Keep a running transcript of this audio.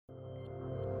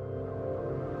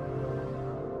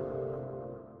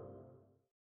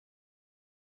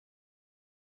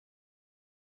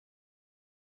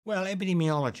Well,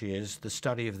 epidemiology is the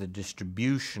study of the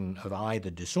distribution of either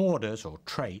disorders or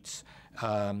traits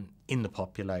in the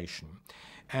population.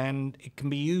 And it can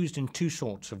be used in two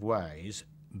sorts of ways,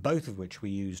 both of which we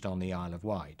used on the Isle of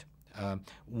Wight.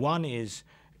 One is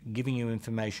giving you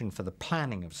information for the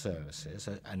planning of services,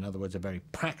 in other words, a very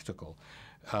practical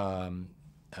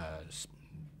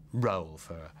role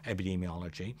for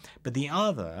epidemiology. But the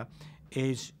other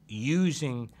is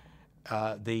using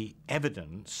the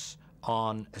evidence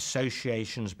on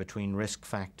associations between risk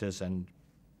factors and,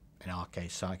 in our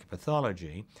case,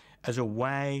 psychopathology, as a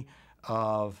way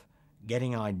of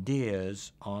getting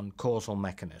ideas on causal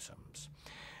mechanisms.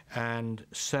 And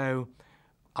so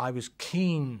I was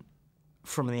keen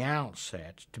from the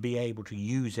outset to be able to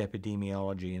use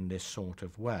epidemiology in this sort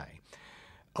of way,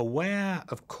 aware,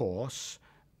 of course,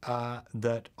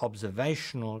 that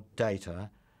observational data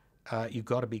you've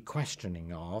got to be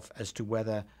questioning of as to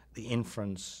whether the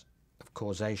inference of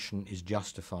causation is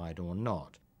justified or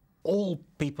not. All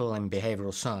people in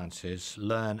behavioral sciences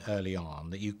learn early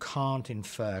on that you can't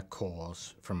infer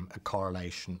cause from a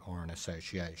correlation or an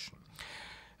association.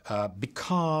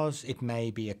 Because it may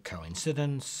be a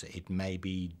coincidence, it may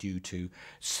be due to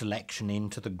selection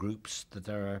into the groups that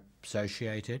are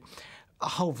associated, a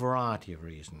whole variety of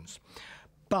reasons.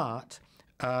 But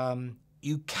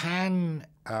you can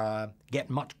get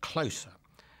much closer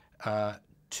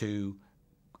to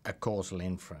a causal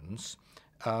inference,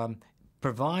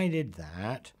 provided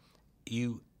that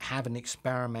you have an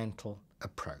experimental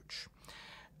approach.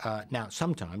 Now,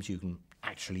 sometimes you can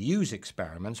actually use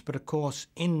experiments, but of course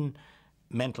in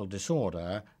mental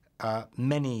disorder,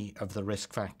 many of the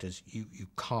risk factors you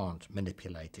can't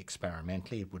manipulate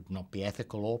experimentally. It would not be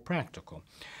ethical or practical.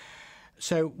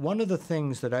 So one of the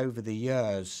things that over the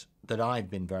years that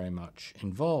I've been very much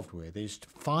involved with is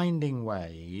finding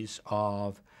ways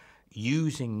of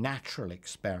using natural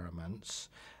experiments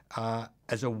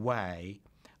as a way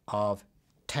of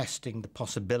testing the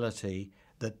possibility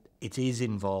that it is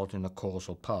involved in a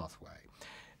causal pathway.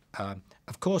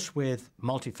 Of course, with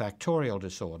multifactorial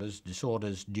disorders,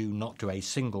 disorders due not to a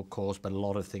single cause but a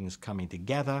lot of things coming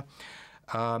together,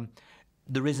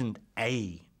 there isn't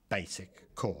a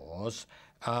basic cause,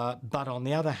 but on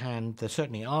the other hand, there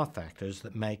certainly are factors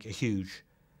that make a huge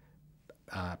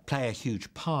play a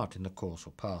huge part in the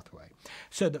causal pathway.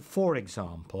 So that, for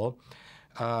example,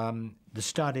 the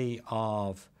study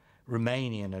of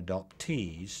Romanian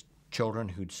adoptees, children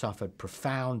who'd suffered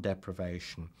profound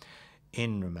deprivation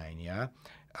in Romania,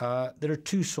 there are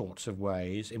two sorts of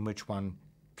ways in which one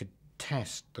could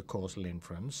test the causal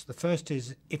inference. The first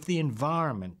is if the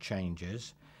environment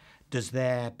changes, does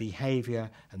their behaviour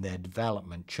and their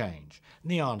development change?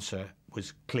 And the answer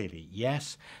was clearly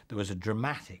yes. There was a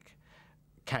dramatic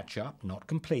catch-up, not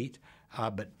complete,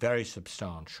 but very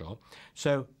substantial.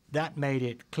 So that made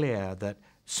it clear that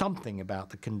something about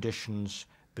the conditions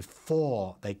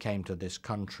before they came to this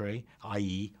country,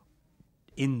 i.e.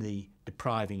 in the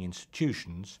depriving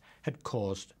institutions, had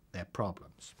caused their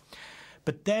problems.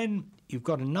 But then you've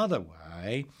got another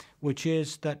way, which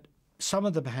is that some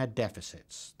of them had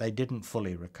deficits. They didn't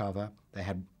fully recover. They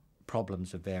had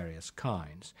problems of various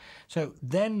kinds. So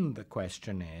then the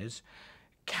question is,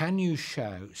 can you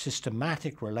show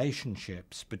systematic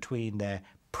relationships between their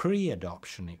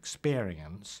pre-adoption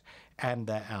experience and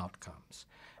their outcomes?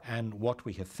 And what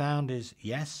we have found is,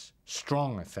 yes,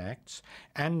 strong effects,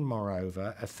 and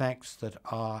moreover, effects that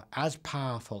are as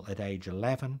powerful at age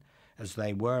 11 as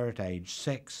they were at age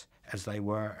 6, as they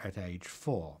were at age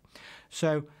 4.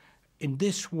 So in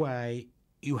this way,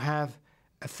 you have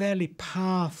a fairly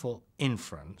powerful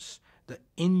inference that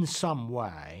in some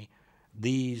way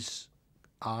these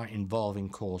are involving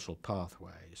causal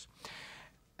pathways.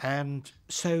 And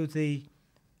so the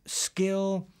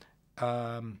skill,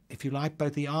 if you like,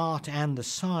 both the art and the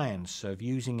science of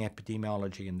using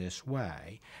epidemiology in this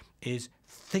way is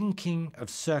thinking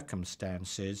of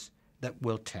circumstances that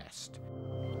will test.